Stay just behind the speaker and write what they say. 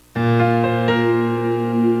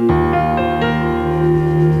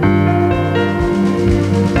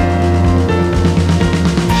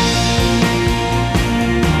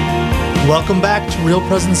Welcome back to Real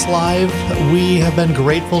Presence Live. We have been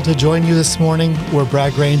grateful to join you this morning. We're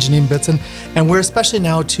Brad Gray and Janine Bitson, and we're especially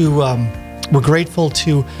now we're grateful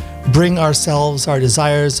to bring ourselves, our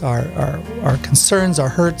desires, our concerns, our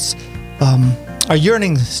hurts, our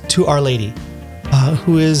yearnings to Our Lady,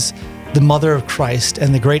 who is the Mother of Christ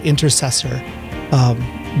and the great intercessor,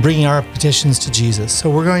 bringing our petitions to Jesus. So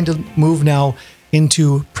we're going to move now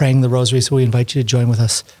into praying the Rosary, so we invite you to join with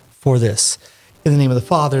us for this. In the name of the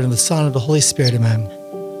Father, and of the Son, and of the Holy Spirit, amen.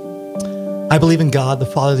 I believe in God, the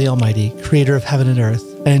Father, the Almighty, creator of heaven and earth,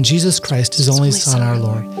 and in Jesus Christ, his only Son, our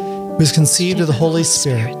Lord, who was conceived of the Holy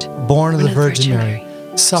Spirit, born of the Virgin Mary,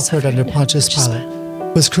 suffered under Pontius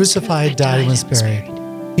Pilate, was crucified, died, and was buried.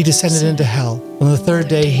 He descended into hell. On the third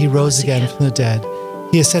day he rose again from the dead.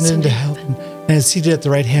 He ascended into heaven and is seated at the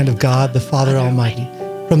right hand of God, the Father Almighty.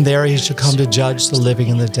 From there he shall come to judge the living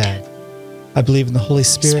and the dead. I believe in the Holy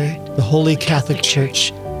Spirit, the Holy Catholic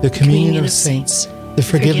Church, the communion of saints, the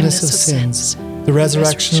forgiveness of sins, the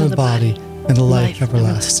resurrection of the body, and the life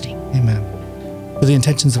everlasting. Amen. For the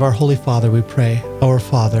intentions of our Holy Father we pray, Our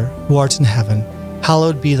Father, who art in heaven,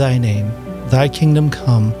 hallowed be thy name. Thy kingdom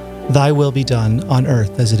come, thy will be done on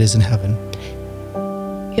earth as it is in heaven.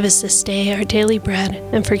 Give us this day our daily bread,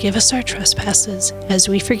 and forgive us our trespasses, as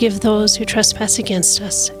we forgive those who trespass against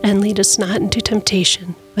us. And lead us not into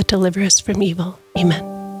temptation, but deliver us from evil. Amen.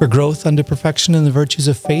 For growth unto perfection in the virtues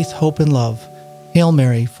of faith, hope, and love. Hail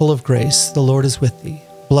Mary, full of grace, the Lord is with thee.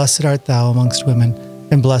 Blessed art thou amongst women,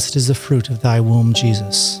 and blessed is the fruit of thy womb,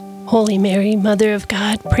 Jesus. Holy Mary, Mother of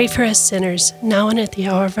God, pray for us sinners, now and at the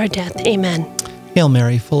hour of our death. Amen. Hail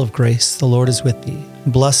Mary, full of grace, the Lord is with thee.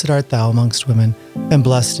 Blessed art thou amongst women, and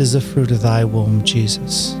blessed is the fruit of thy womb,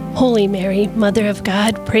 Jesus. Holy Mary, Mother of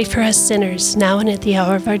God, pray for us sinners, now and at the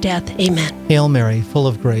hour of our death. Amen. Hail Mary, full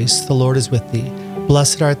of grace, the Lord is with thee.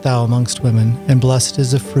 Blessed art thou amongst women, and blessed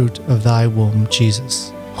is the fruit of thy womb,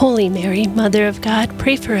 Jesus. Holy Mary, Mother of God,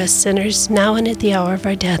 pray for us sinners, now and at the hour of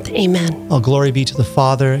our death. Amen. All glory be to the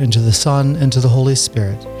Father, and to the Son, and to the Holy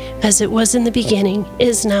Spirit. As it was in the beginning,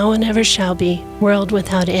 is now, and ever shall be, world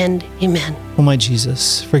without end. Amen. O my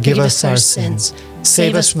Jesus, forgive us our sins,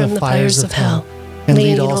 save us from the fires of hell, and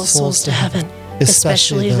lead all souls to heaven,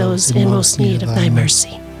 especially those in most need of thy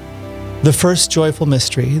mercy. The first joyful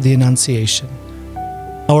mystery, the Annunciation.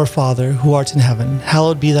 Our Father, who art in heaven,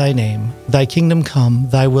 hallowed be thy name. Thy kingdom come,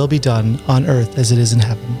 thy will be done, on earth as it is in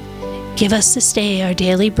heaven. Give us this day our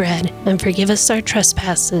daily bread, and forgive us our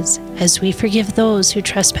trespasses, as we forgive those who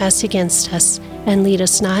trespass against us. And lead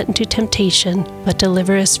us not into temptation, but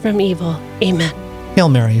deliver us from evil. Amen. Hail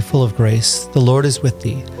Mary, full of grace, the Lord is with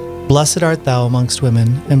thee. Blessed art thou amongst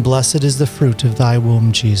women, and blessed is the fruit of thy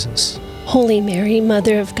womb, Jesus. Holy Mary,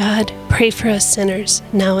 Mother of God, pray for us sinners,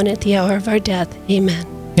 now and at the hour of our death. Amen.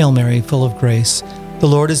 Hail Mary, full of grace, the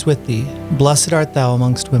Lord is with thee. Blessed art thou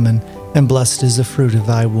amongst women, and blessed is the fruit of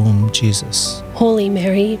thy womb, Jesus. Holy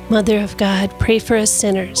Mary, Mother of God, pray for us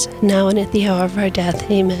sinners, now and at the hour of our death.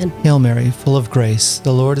 Amen. Hail Mary, full of grace,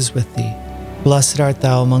 the Lord is with thee. Blessed art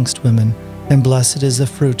thou amongst women, and blessed is the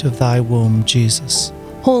fruit of thy womb, Jesus.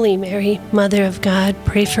 Holy Mary, Mother of God,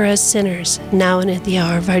 pray for us sinners, now and at the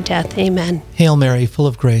hour of our death. Amen. Hail Mary, full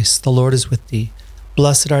of grace, the Lord is with thee.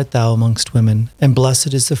 Blessed art thou amongst women, and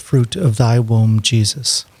blessed is the fruit of thy womb,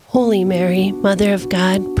 Jesus. Holy Mary, Mother of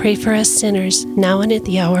God, pray for us sinners, now and at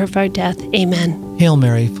the hour of our death. Amen. Hail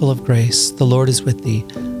Mary, full of grace, the Lord is with thee.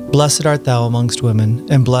 Blessed art thou amongst women,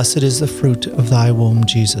 and blessed is the fruit of thy womb,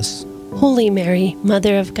 Jesus. Holy Mary,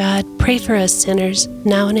 Mother of God, pray for us sinners,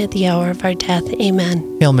 now and at the hour of our death.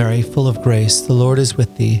 Amen. Hail Mary, full of grace, the Lord is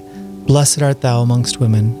with thee. Blessed art thou amongst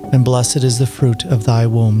women, and blessed is the fruit of thy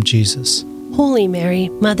womb, Jesus. Holy Mary,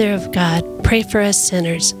 Mother of God, pray for us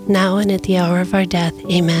sinners, now and at the hour of our death.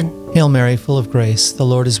 Amen. Hail Mary, full of grace, the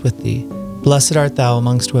Lord is with thee. Blessed art thou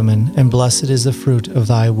amongst women, and blessed is the fruit of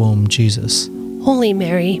thy womb, Jesus. Holy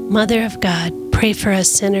Mary, Mother of God, pray for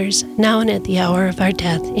us sinners, now and at the hour of our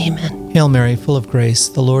death. Amen. Hail Mary, full of grace,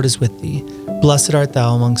 the Lord is with thee. Blessed art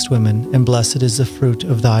thou amongst women, and blessed is the fruit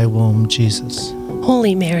of thy womb, Jesus.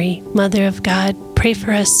 Holy Mary, Mother of God, pray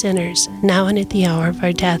for us sinners, now and at the hour of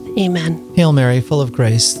our death. Amen. Hail Mary, full of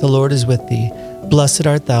grace, the Lord is with thee. Blessed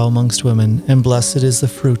art thou amongst women, and blessed is the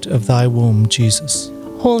fruit of thy womb, Jesus.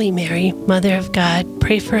 Holy Mary, Mother of God,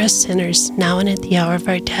 pray for us sinners, now and at the hour of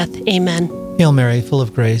our death. Amen. Hail Mary, full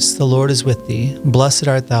of grace, the Lord is with thee. Blessed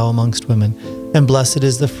art thou amongst women, and blessed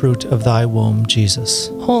is the fruit of thy womb, Jesus.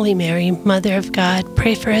 Holy Mary, Mother of God,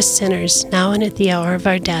 pray for us sinners, now and at the hour of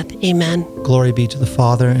our death. Amen. Glory be to the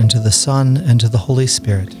Father, and to the Son, and to the Holy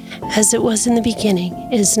Spirit. As it was in the beginning,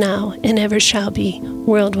 is now, and ever shall be,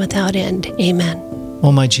 world without end. Amen.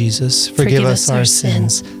 O my Jesus, forgive us our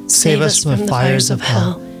sins, save us from the fires of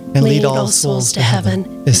hell, and lead all souls to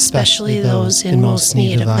heaven, especially those in most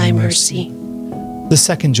need of thy mercy. The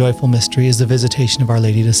second joyful mystery is the visitation of Our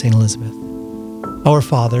Lady to St. Elizabeth. Our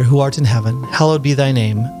Father, who art in heaven, hallowed be thy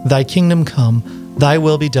name. Thy kingdom come, thy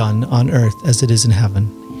will be done on earth as it is in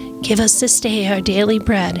heaven. Give us this day our daily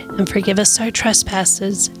bread, and forgive us our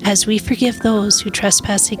trespasses, as we forgive those who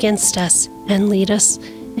trespass against us, and lead us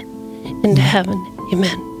into heaven.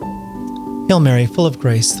 Amen. Hail Mary, full of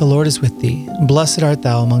grace, the Lord is with thee. Blessed art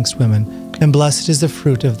thou amongst women, and blessed is the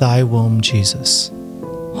fruit of thy womb, Jesus.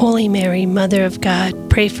 Holy Mary, Mother of God,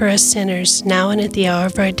 pray for us sinners, now and at the hour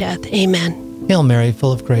of our death. Amen. Hail Mary,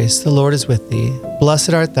 full of grace, the Lord is with thee.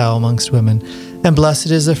 Blessed art thou amongst women, and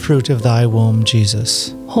blessed is the fruit of thy womb,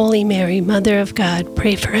 Jesus. Holy Mary, Mother of God,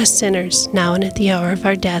 pray for us sinners, now and at the hour of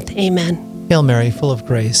our death. Amen. Hail Mary, full of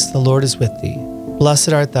grace, the Lord is with thee.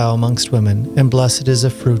 Blessed art thou amongst women, and blessed is the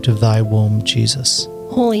fruit of thy womb, Jesus.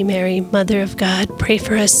 Holy Mary, Mother of God, pray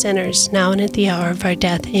for us sinners, now and at the hour of our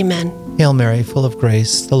death. Amen. Hail Mary, full of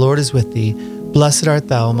grace, the Lord is with thee. Blessed art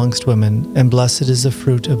thou amongst women, and blessed is the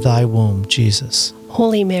fruit of thy womb, Jesus.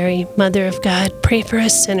 Holy Mary, Mother of God, pray for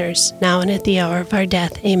us sinners, now and at the hour of our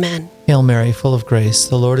death. Amen. Hail Mary, full of grace,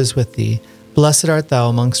 the Lord is with thee. Blessed art thou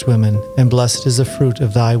amongst women, and blessed is the fruit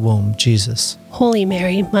of thy womb, Jesus. Holy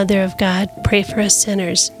Mary, Mother of God, pray for us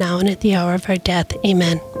sinners, now and at the hour of our death.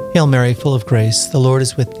 Amen. Hail Mary, full of grace, the Lord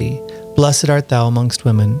is with thee. Blessed art thou amongst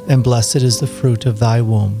women, and blessed is the fruit of thy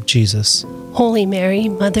womb, Jesus. Holy Mary,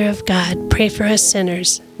 Mother of God, pray for us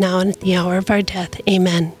sinners, now and at the hour of our death.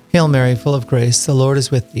 Amen. Hail Mary, full of grace, the Lord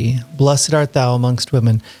is with thee. Blessed art thou amongst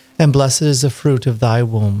women, and blessed is the fruit of thy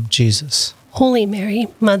womb, Jesus. Holy Mary,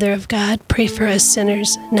 Mother of God, pray for us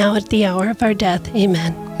sinners, now at the hour of our death.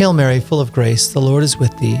 Amen. Hail Mary, full of grace, the Lord is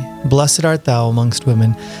with thee. Blessed art thou amongst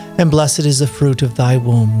women, and blessed is the fruit of thy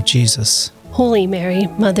womb, Jesus. Holy Mary,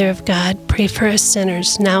 Mother of God, pray for us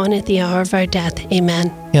sinners, now and at the hour of our death. Amen.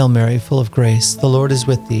 Hail Mary, full of grace, the Lord is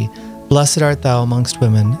with thee. Blessed art thou amongst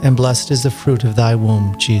women, and blessed is the fruit of thy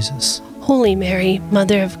womb, Jesus. Holy Mary,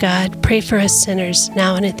 Mother of God, pray for us sinners,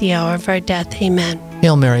 now and at the hour of our death. Amen.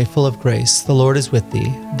 Hail Mary, full of grace, the Lord is with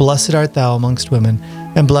thee. Blessed art thou amongst women,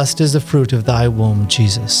 and blessed is the fruit of thy womb,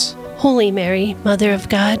 Jesus. Holy Mary, Mother of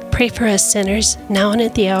God, pray for us sinners, now and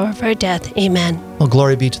at the hour of our death. Amen. All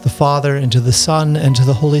glory be to the Father, and to the Son, and to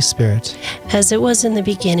the Holy Spirit. As it was in the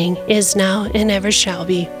beginning, is now, and ever shall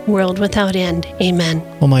be, world without end. Amen.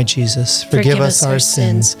 O my Jesus, forgive us our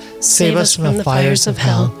sins, save us from the fires of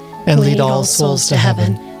hell, and lead all souls to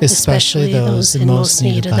heaven, especially those in most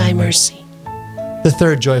need of thy mercy. The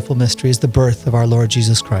third joyful mystery is the birth of our Lord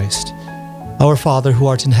Jesus Christ. Our Father, who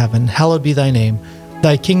art in heaven, hallowed be thy name.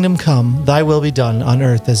 Thy kingdom come, thy will be done on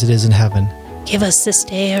earth as it is in heaven. Give us this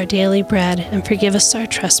day our daily bread, and forgive us our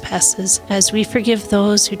trespasses, as we forgive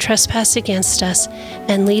those who trespass against us.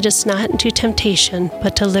 And lead us not into temptation,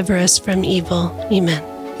 but deliver us from evil. Amen.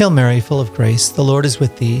 Hail Mary, full of grace, the Lord is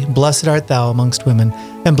with thee. Blessed art thou amongst women,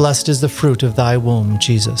 and blessed is the fruit of thy womb,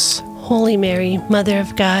 Jesus. Holy Mary, Mother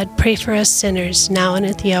of God, pray for us sinners, now and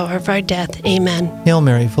at the hour of our death. Amen. Hail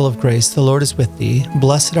Mary, full of grace, the Lord is with thee.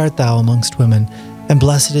 Blessed art thou amongst women, and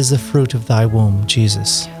blessed is the fruit of thy womb,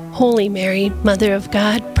 Jesus. Holy Mary, Mother of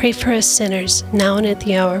God, pray for us sinners, now and at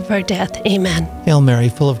the hour of our death. Amen. Hail Mary,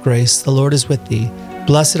 full of grace, the Lord is with thee.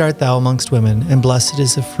 Blessed art thou amongst women, and blessed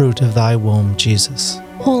is the fruit of thy womb, Jesus.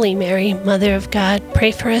 Holy Mary, Mother of God,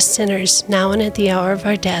 pray for us sinners, now and at the hour of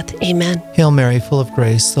our death. Amen. Hail Mary, full of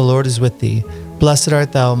grace, the Lord is with thee. Blessed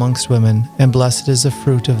art thou amongst women, and blessed is the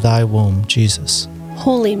fruit of thy womb, Jesus.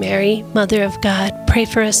 Holy Mary, Mother of God, pray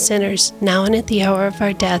for us sinners, now and at the hour of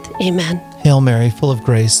our death. Amen. Hail Mary, full of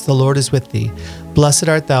grace, the Lord is with thee. Blessed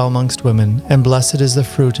art thou amongst women, and blessed is the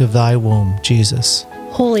fruit of thy womb, Jesus.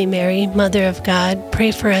 Holy Mary, Mother of God,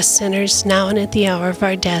 pray for us sinners, now and at the hour of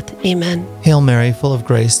our death. Amen. Hail Mary, full of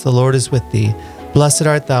grace, the Lord is with thee. Blessed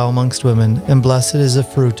art thou amongst women, and blessed is the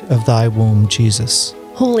fruit of thy womb, Jesus.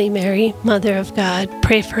 Holy Mary, Mother of God,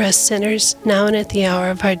 pray for us sinners, now and at the hour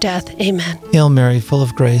of our death. Amen. Hail Mary, full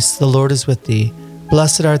of grace, the Lord is with thee.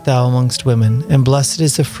 Blessed art thou amongst women, and blessed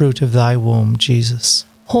is the fruit of thy womb, Jesus.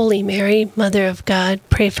 Holy Mary, Mother of God,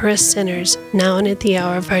 pray for us sinners, now and at the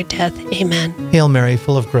hour of our death. Amen. Hail Mary,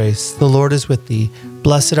 full of grace, the Lord is with thee.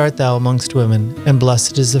 Blessed art thou amongst women, and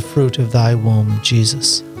blessed is the fruit of thy womb,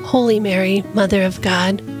 Jesus. Holy Mary, Mother of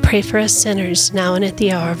God, pray for us sinners, now and at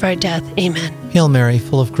the hour of our death. Amen. Hail Mary,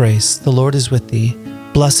 full of grace, the Lord is with thee.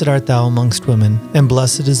 Blessed art thou amongst women, and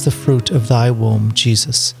blessed is the fruit of thy womb,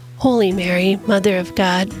 Jesus. Holy Mary, Mother of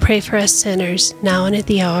God, pray for us sinners, now and at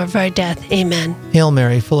the hour of our death. Amen. Hail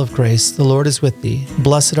Mary, full of grace, the Lord is with thee.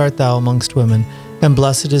 Blessed art thou amongst women, and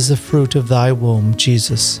blessed is the fruit of thy womb,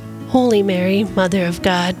 Jesus. Holy Mary, Mother of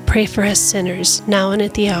God, pray for us sinners, now and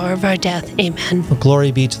at the hour of our death. Amen.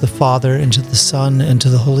 Glory be to the Father, and to the Son, and to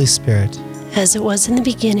the Holy Spirit. As it was in the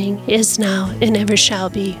beginning, is now, and ever shall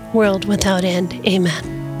be, world without end.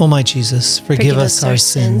 Amen. O my Jesus, forgive us our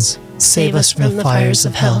sins, save us from the fires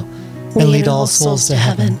of hell, and lead all souls to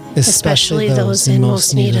heaven, especially those in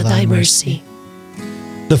most need of thy mercy.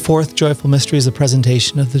 The fourth joyful mystery is the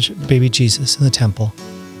presentation of the baby Jesus in the temple.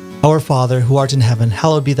 Our Father, who art in heaven,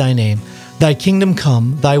 hallowed be thy name. Thy kingdom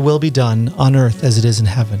come, thy will be done, on earth as it is in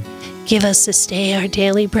heaven. Give us this day our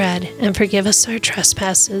daily bread, and forgive us our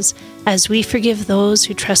trespasses, as we forgive those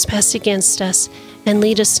who trespass against us. And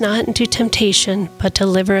lead us not into temptation, but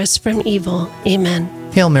deliver us from evil.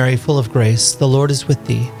 Amen. Hail Mary, full of grace, the Lord is with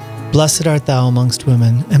thee. Blessed art thou amongst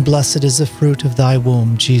women, and blessed is the fruit of thy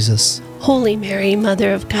womb, Jesus. Holy Mary,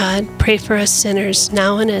 Mother of God, pray for us sinners,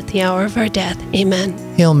 now and at the hour of our death. Amen.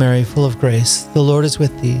 Hail Mary, full of grace, the Lord is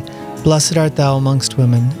with thee. Blessed art thou amongst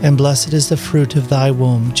women, and blessed is the fruit of thy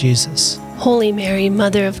womb, Jesus. Holy Mary,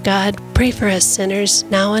 Mother of God, pray for us sinners,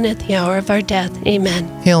 now and at the hour of our death. Amen.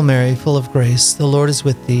 Hail Mary, full of grace, the Lord is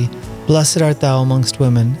with thee. Blessed art thou amongst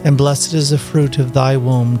women, and blessed is the fruit of thy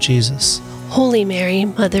womb, Jesus. Holy Mary,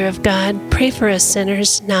 Mother of God, pray for us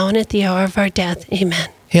sinners, now and at the hour of our death. Amen.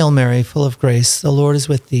 Hail Mary, full of grace, the Lord is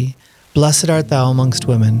with thee. Blessed art thou amongst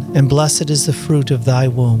women, and blessed is the fruit of thy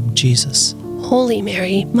womb, Jesus. Holy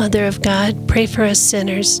Mary, Mother of God, pray for us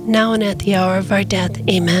sinners, now and at the hour of our death.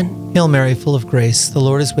 Amen. Hail Mary, full of grace, the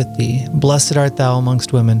Lord is with thee. Blessed art thou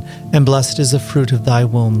amongst women, and blessed is the fruit of thy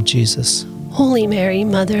womb, Jesus. Holy Mary,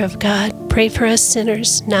 Mother of God, pray for us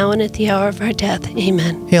sinners, now and at the hour of our death.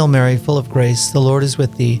 Amen. Hail Mary, full of grace, the Lord is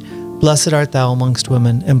with thee. Blessed art thou amongst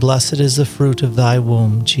women, and blessed is the fruit of thy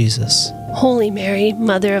womb, Jesus. Holy Mary,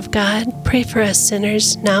 Mother of God, pray for us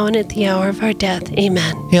sinners, now and at the hour of our death.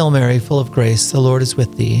 Amen. Hail Mary, full of grace, the Lord is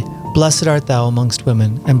with thee. Blessed art thou amongst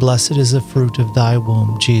women, and blessed is the fruit of thy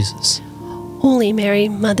womb, Jesus. Holy Mary,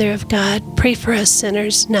 Mother of God, pray for us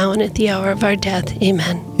sinners, now and at the hour of our death.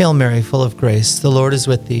 Amen. Hail Mary, full of grace, the Lord is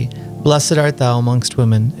with thee. Blessed art thou amongst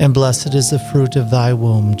women, and blessed is the fruit of thy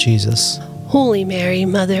womb, Jesus. Holy Mary,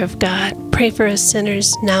 Mother of God, pray for us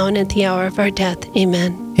sinners, now and at the hour of our death.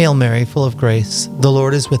 Amen. Hail Mary, full of grace, the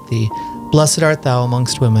Lord is with thee. Blessed art thou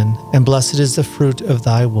amongst women, and blessed is the fruit of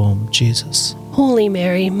thy womb, Jesus. Holy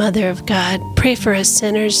Mary, Mother of God, pray for us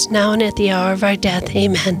sinners, now and at the hour of our death.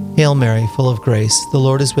 Amen. Hail Mary, full of grace, the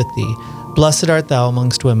Lord is with thee. Blessed art thou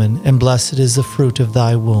amongst women, and blessed is the fruit of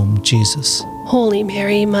thy womb, Jesus. Holy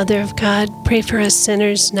Mary, Mother of God, pray for us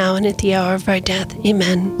sinners, now and at the hour of our death.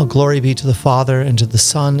 Amen. All glory be to the Father, and to the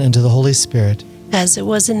Son, and to the Holy Spirit. As it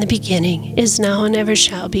was in the beginning, is now, and ever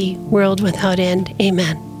shall be, world without end.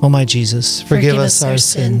 Amen. O my Jesus, forgive us our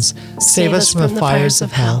sins, save us from the fires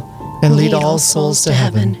of hell, and lead all souls to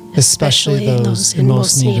heaven, especially those in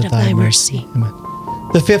most need of thy mercy. Amen.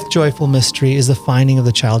 The fifth joyful mystery is the finding of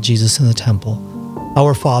the child Jesus in the temple.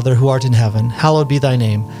 Our Father, who art in heaven, hallowed be thy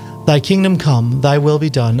name. Thy kingdom come, thy will be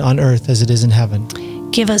done, on earth as it is in heaven.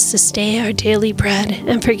 Give us this day our daily bread,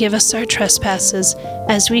 and forgive us our trespasses,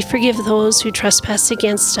 as we forgive those who trespass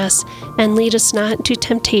against us. And lead us not into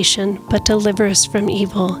temptation, but deliver us from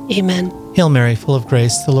evil. Amen. Hail Mary, full of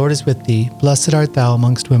grace, the Lord is with thee. Blessed art thou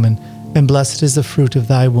amongst women, and blessed is the fruit of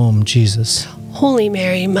thy womb, Jesus. Holy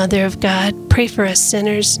Mary, Mother of God, pray for us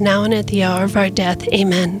sinners, now and at the hour of our death.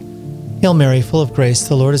 Amen. Hail Mary, full of grace,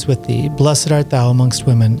 the Lord is with thee. Blessed art thou amongst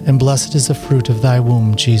women, and blessed is the fruit of thy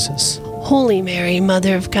womb, Jesus. Holy Mary,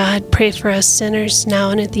 Mother of God, pray for us sinners,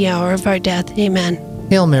 now and at the hour of our death. Amen.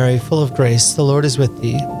 Hail Mary, full of grace, the Lord is with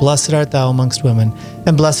thee. Blessed art thou amongst women,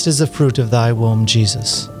 and blessed is the fruit of thy womb,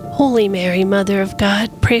 Jesus. Holy Mary, Mother of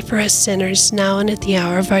God, pray for us sinners, now and at the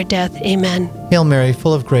hour of our death. Amen. Hail Mary,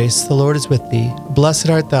 full of grace, the Lord is with thee. Blessed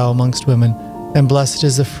art thou amongst women, and blessed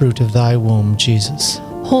is the fruit of thy womb, Jesus.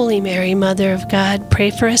 Holy Mary, Mother of God,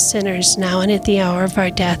 pray for us sinners, now and at the hour of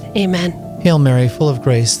our death. Amen. Hail Mary, full of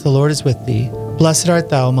grace, the Lord is with thee. Blessed art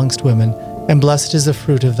thou amongst women, and blessed is the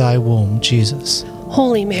fruit of thy womb, Jesus.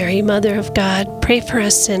 Holy Mary, Mother of God, pray for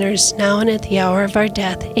us sinners, now and at the hour of our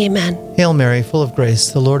death. Amen. Hail Mary, full of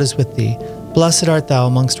grace, the Lord is with thee. Blessed art thou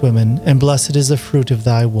amongst women, and blessed is the fruit of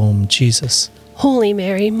thy womb, Jesus. Holy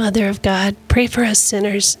Mary, Mother of God, pray for us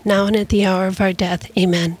sinners, now and at the hour of our death.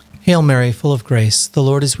 Amen. Hail Mary, full of grace, the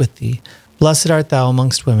Lord is with thee. Blessed art thou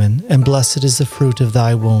amongst women, and blessed is the fruit of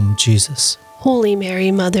thy womb, Jesus. Holy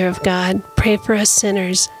Mary, Mother of God, pray for us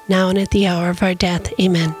sinners, now and at the hour of our death.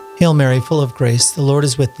 Amen. Hail Mary, full of grace, the Lord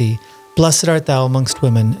is with thee. Blessed art thou amongst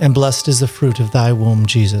women, and blessed is the fruit of thy womb,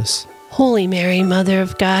 Jesus. Holy Mary, Mother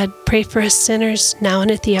of God, pray for us sinners, now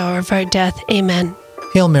and at the hour of our death. Amen.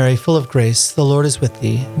 Hail Mary, full of grace, the Lord is with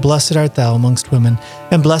thee. Blessed art thou amongst women,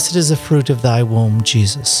 and blessed is the fruit of thy womb,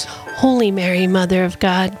 Jesus. Holy Mary, Mother of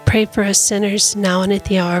God, pray for us sinners, now and at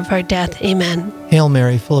the hour of our death. Amen. Hail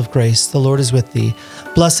Mary, full of grace, the Lord is with thee.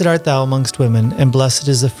 Blessed art thou amongst women, and blessed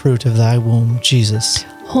is the fruit of thy womb, Jesus.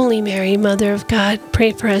 Holy Mary, Mother of God,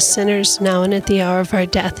 pray for us sinners, now and at the hour of our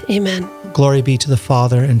death. Amen. Glory be to the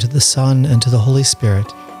Father, and to the Son, and to the Holy Spirit.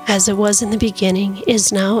 As it was in the beginning,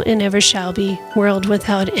 is now, and ever shall be, world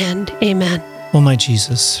without end. Amen. O my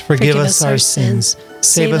Jesus, forgive us our sins,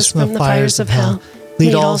 save us from the fires of hell,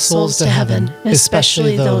 lead all souls to heaven,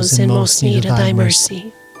 especially those in most need of thy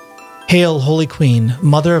mercy. Hail, Holy Queen,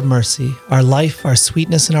 Mother of Mercy, our life, our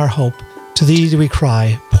sweetness, and our hope. To thee do we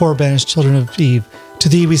cry, poor banished children of Eve. To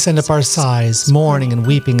thee we send up our sighs, mourning and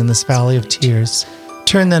weeping in this valley of tears.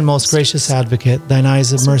 Turn then, most gracious Advocate, thine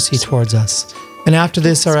eyes of mercy towards us, and after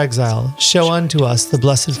this our exile, show unto us the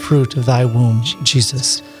blessed fruit of thy womb,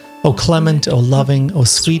 Jesus. O clement, O loving, O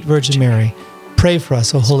sweet Virgin Mary, pray for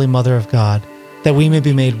us, O Holy Mother of God, that we may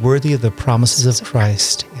be made worthy of the promises of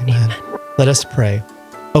Christ. Amen. Let us pray.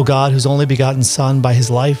 O God, whose only begotten Son, by his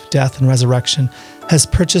life, death, and resurrection, has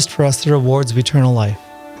purchased for us the rewards of eternal life,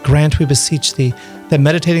 grant, we beseech thee, that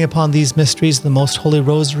meditating upon these mysteries of the most holy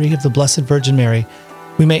rosary of the Blessed Virgin Mary,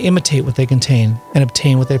 we may imitate what they contain and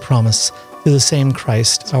obtain what they promise, through the same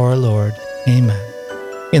Christ our Lord. Amen.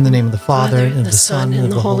 In the name of the Father, and of the Son, and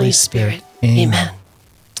of the Holy Spirit. Amen.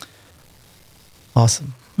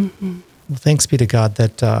 Awesome. Mm-hmm. Well, thanks be to God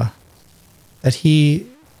that He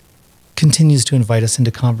continues to invite us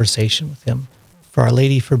into conversation with Him. For Our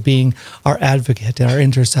Lady, for being our advocate and our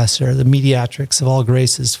intercessor, the mediatrix of all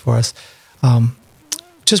graces for us.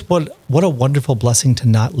 Just what a wonderful blessing to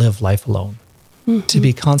not live life alone, to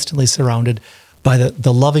be constantly surrounded by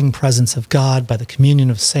the loving presence of God, by the communion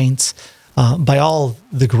of saints, by all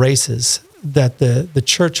the graces that the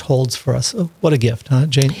church holds for us. Oh, what a gift, huh,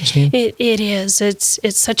 Janine? It is.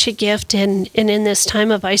 It's such a gift, and in this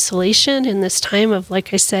time of isolation, in this time of,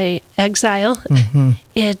 like I say, exile,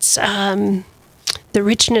 it's the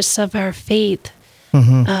richness of our faith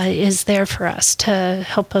is there for us to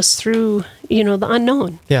help us through, the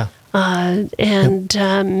unknown. Yeah.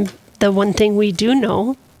 The one thing we do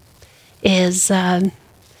know is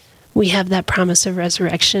we have that promise of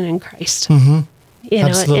resurrection in Christ.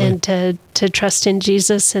 Absolutely. And to trust in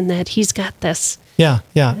Jesus and that He's got this. Yeah,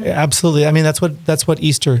 absolutely. I mean, that's what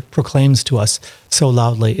Easter proclaims to us so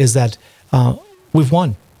loudly, is that we've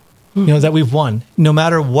won. That we've won. No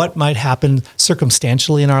matter what might happen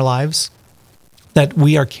circumstantially in our lives, that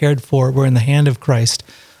we are cared for, we're in the hand of Christ,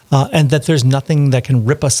 and that there's nothing that can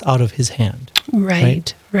rip us out of His hand.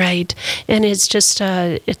 Right. And it's just,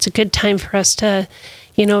 it's a good time for us to,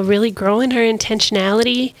 really grow in our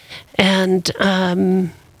intentionality, and,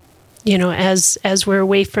 as we're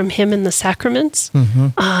away from Him in the sacraments,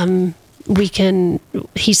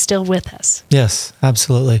 He's still with us. Yes,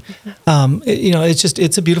 absolutely.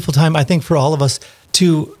 It's a beautiful time, I think, for all of us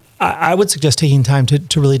to, I would suggest taking time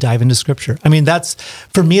to really dive into Scripture. I mean,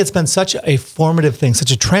 for me, it's been such a formative thing,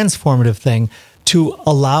 such a transformative thing, to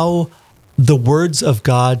allow the words of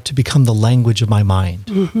God to become the language of my mind.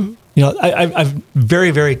 I've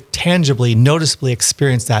very, very tangibly, noticeably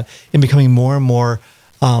experienced that in becoming more and more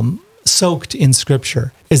soaked in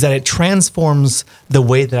Scripture, is that it transforms the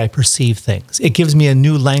way that I perceive things. It gives me a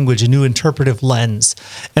new language, a new interpretive lens.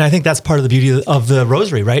 And I think that's part of the beauty of the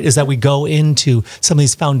Rosary, right? Is that we go into some of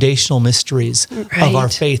these foundational mysteries of our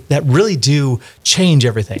faith that really do change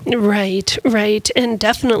everything. Right. And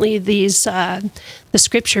definitely these, the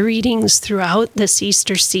Scripture readings throughout this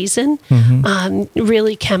Easter season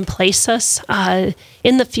really can place us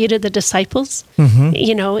in the feet of the disciples,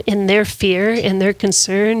 in their fear, in their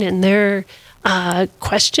concern, in their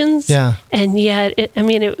questions. Yeah. And yet,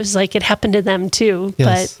 it was like it happened to them too.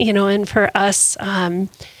 Yes. But, and for us,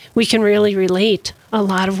 we can really relate a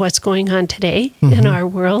lot of what's going on today in our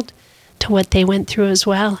world to what they went through as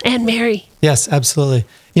well. And Mary. Yes, absolutely.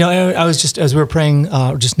 I was just, as we were praying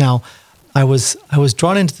just now, I was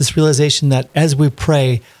drawn into this realization that as we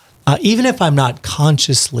pray, even if I'm not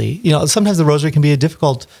consciously, sometimes the Rosary can be a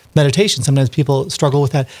difficult meditation. Sometimes people struggle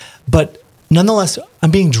with that, but nonetheless,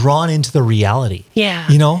 I'm being drawn into the reality. Yeah.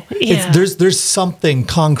 There's something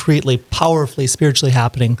concretely, powerfully, spiritually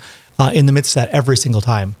happening in the midst of that every single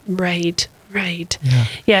time. Right.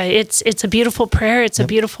 Yeah, it's a beautiful prayer. It's a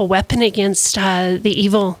beautiful weapon against the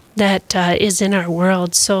evil that is in our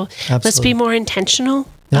world. So Let's be more intentional.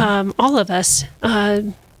 All of us,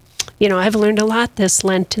 I've learned a lot this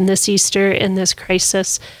Lent and this Easter and this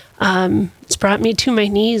crisis. It's brought me to my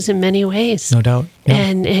knees in many ways. No doubt. Yeah.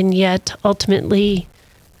 And yet, ultimately,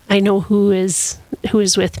 I know who is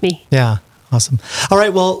with me. Yeah, awesome. All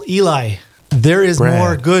right, well, Eli, there is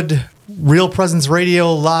more good Real Presence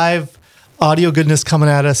Radio live audio goodness coming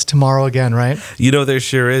at us tomorrow again, right? There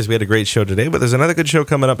sure is. We had a great show today, but there's another good show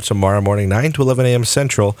coming up tomorrow morning, 9 to 11 a.m.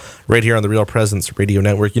 Central, right here on the Real Presence Radio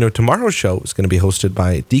Network. Tomorrow's show is going to be hosted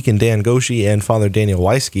by Deacon Dan Goshi and Father Daniel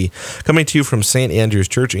Weisky, coming to you from St. Andrew's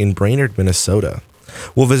Church in Brainerd, Minnesota.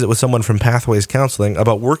 We'll visit with someone from Pathways Counseling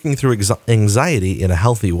about working through anxiety in a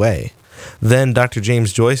healthy way. Then Dr.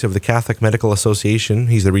 James Joyce of the Catholic Medical Association,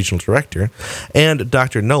 he's the regional director, and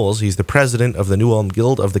Dr. Knowles, he's the president of the New Ulm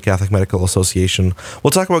Guild of the Catholic Medical Association.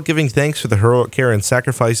 We'll talk about giving thanks for the heroic care and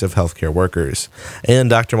sacrifice of healthcare workers.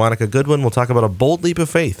 And Dr. Monica Goodwin will talk about a bold leap of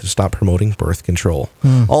faith to stop promoting birth control.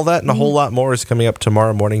 All that and a whole lot more is coming up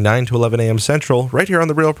tomorrow morning, 9 to 11 a.m. Central, right here on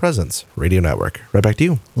the Real Presence Radio Network. Right back to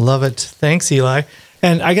you. Love it. Thanks, Eli.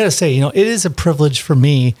 And I got to say, it is a privilege for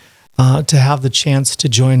me to have the chance to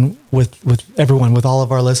join with everyone, with all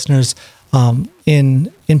of our listeners,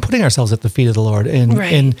 in putting ourselves at the feet of the Lord,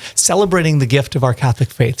 in celebrating the gift of our Catholic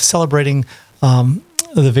faith, celebrating the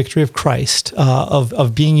victory of Christ,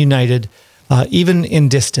 of being united, even in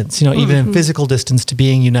distance, even in physical distance, to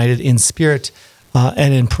being united in spirit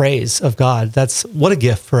and in praise of God. That's what a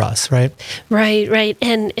gift for us, right? Right.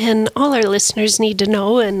 And all our listeners need to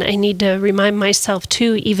know, and I need to remind myself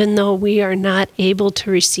too, even though we are not able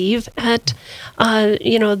to receive at,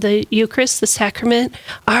 the Eucharist, the sacrament,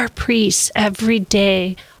 our priests every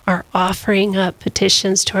day are offering up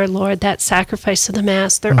petitions to our Lord, that sacrifice of the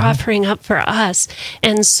Mass. They're offering up for us.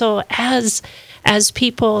 And so as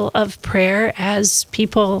people of prayer, as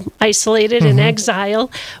people isolated in exile,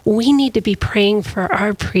 we need to be praying for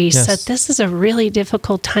our priests, that this is a really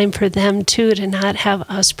difficult time for them too, to not have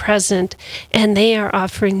us present. And they are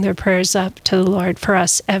offering their prayers up to the Lord for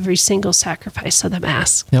us every single sacrifice of the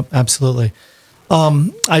Mass. Yep, absolutely.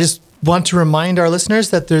 I just want to remind our listeners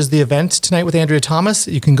that there's the event tonight with Andrea Thomas.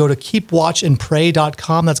 You can go to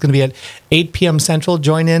keepwatchandpray.com. That's going to be at 8 p.m. Central.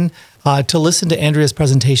 Join in to listen to Andrea's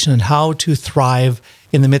presentation on how to thrive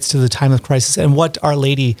in the midst of the time of crisis and what Our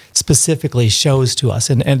Lady specifically shows to us,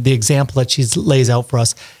 and the example that she lays out for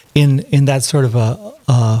us in that sort of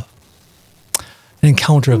an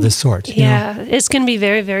encounter of this sort. It's going to be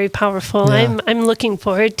very, very powerful. Yeah. I'm looking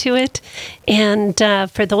forward to it. And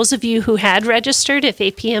for those of you who had registered, if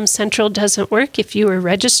 8 p.m. Central doesn't work, if you were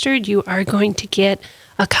registered, you are going to get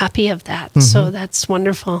a copy of that. So that's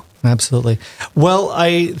wonderful. Absolutely. Well,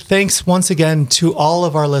 thanks once again to all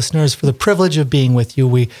of our listeners for the privilege of being with you.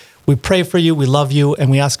 We pray for you, we love you,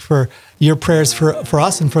 and we ask for your prayers for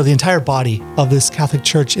us and for the entire body of this Catholic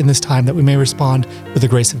Church in this time, that we may respond with the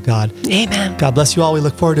grace of God. Amen. God bless you all. We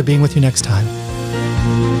look forward to being with you next time.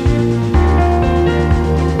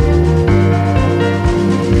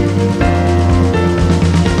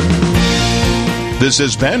 This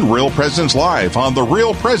has been Real Presence Live on the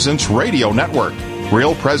Real Presence Radio Network.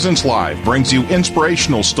 Real Presence Live brings you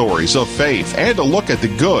inspirational stories of faith and a look at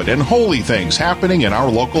the good and holy things happening in our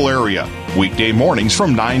local area. Weekday mornings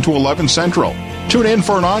from 9 to 11 Central. Tune in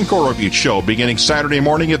for an encore of each show beginning Saturday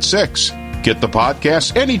morning at 6. Get the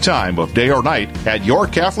podcast any time of day or night at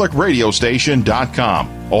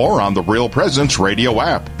yourcatholicradiostation.com or on the Real Presence Radio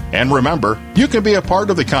app. And remember, you can be a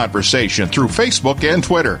part of the conversation through Facebook and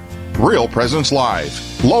Twitter. Real Presence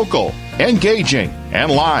Live. Local, engaging, and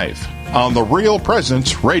live on the Real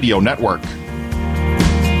Presence Radio Network.